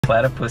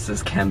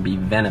Platypuses can be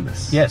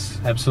venomous. Yes,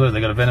 absolutely.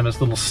 They've got a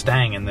near little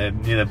stang in near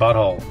their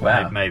butthole.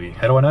 Wow. Maybe.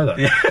 How do I know that?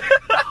 Yeah.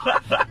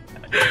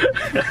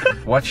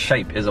 What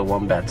shape is a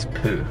wombat's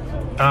poo?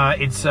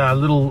 It's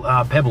little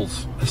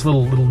pebbles. It's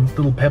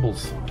little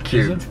pebbles.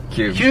 Cubed.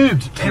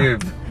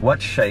 Cubed.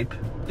 What shape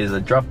is a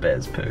drop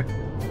bear's poo?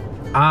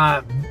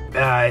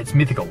 It's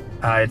mythical.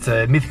 It's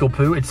a mythical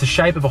poo. It's the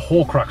shape of a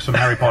Horcrux from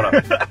Harry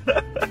Potter.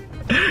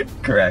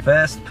 Correct.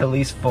 First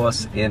police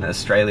force in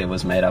Australia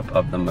was made up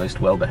of the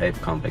most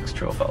well-behaved convicts,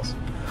 true or false?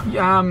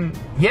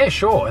 Yeah,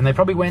 sure. And they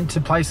probably went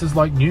to places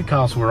like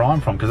Newcastle, where I'm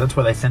from, because that's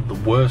where they sent the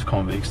worst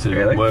convicts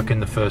to work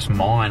in the first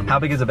mine. How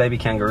big is a baby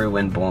kangaroo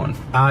when born?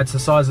 It's the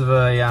size of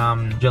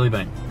a jelly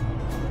bean.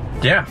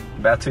 Yeah,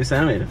 about 2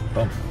 centimeters.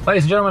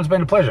 Ladies and gentlemen, it's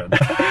been a pleasure.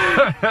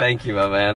 Thank you, my man.